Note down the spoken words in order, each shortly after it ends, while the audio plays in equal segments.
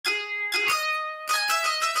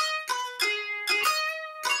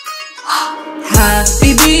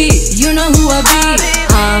Habibi, you know who I be.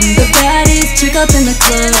 I'm the baddest chick up in the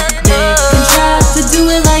club. They can try to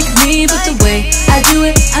do it like me, but the way I do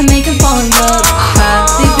it, I make them fall in love.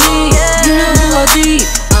 Habibi, you know who I be.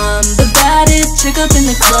 I'm the baddest chick up in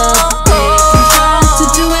the club. They can try to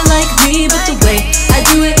do it like me, but the way I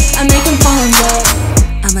do it, I make them fall in love.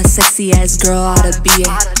 I'm a sexy ass girl, ought to be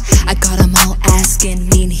it. I got them all asking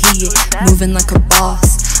me and he it. Moving like a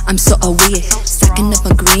boss, I'm so aware. Stacking up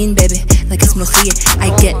my green, baby, like it's Mafia.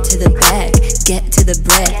 I get to the bag, get to the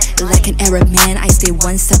bread. Like an Arab man, I stay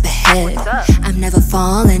one step ahead. I'm never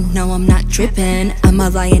falling, no I'm not tripping. I'm a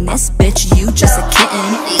lioness, bitch, you just a kitten.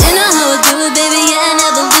 You know how I do it, baby, yeah, I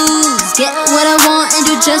never lose. Get what I want and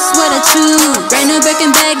do just what I choose. Brand new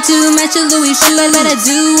Birkin bag to match your Louis shoes. I let her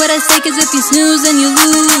do what I say, cause if you snooze, then you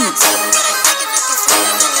lose.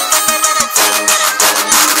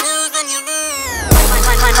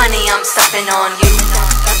 Honey, I'm stepping on you.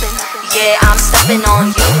 Yeah, I'm stepping on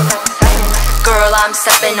you. Girl, I'm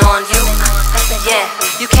stepping on you. Yeah,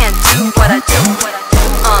 you can't do what I do.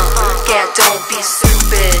 Yeah, don't be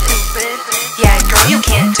stupid. Yeah, girl, you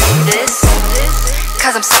can't do this.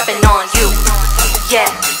 Cause I'm stepping on you. Yeah,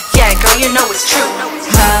 girl, you know it's true.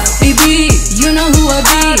 Habibi, you know who I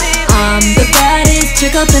be. I'm the baddest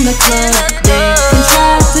chick up in the club. They can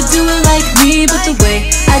try to do it like me, but the way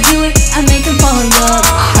I do it, I make them fall in love.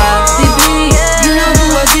 Habibi, you know who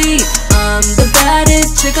I be. I'm the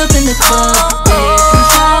baddest chick up in the club. They can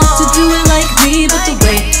try to do it like me, but the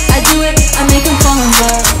way I do it, I make them fall in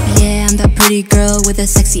love. Yeah, I'm that pretty girl with a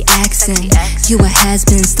sexy accent. You a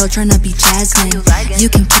has-been, still tryna be Jasmine. You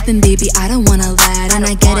can keep him, baby, I don't wanna lie. And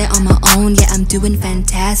I get it on my own, yeah, I'm doing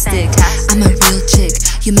fantastic. I'm a real chick,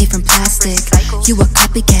 you made from plastic. You a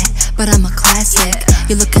copycat, but I'm a classic.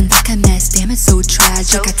 You're looking like a mess, damn it's so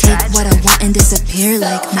tragic. I take what I want and disappear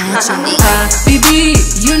like magic. Habibi,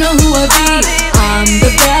 you know who I be. I'm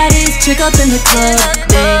the baddest chick up in the club.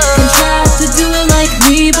 They can try to do it like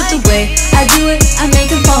me, but the way I do it, I make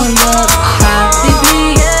them fall in love.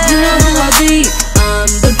 Habibi, you know who I be. I'm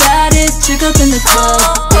the baddest chick up in the club.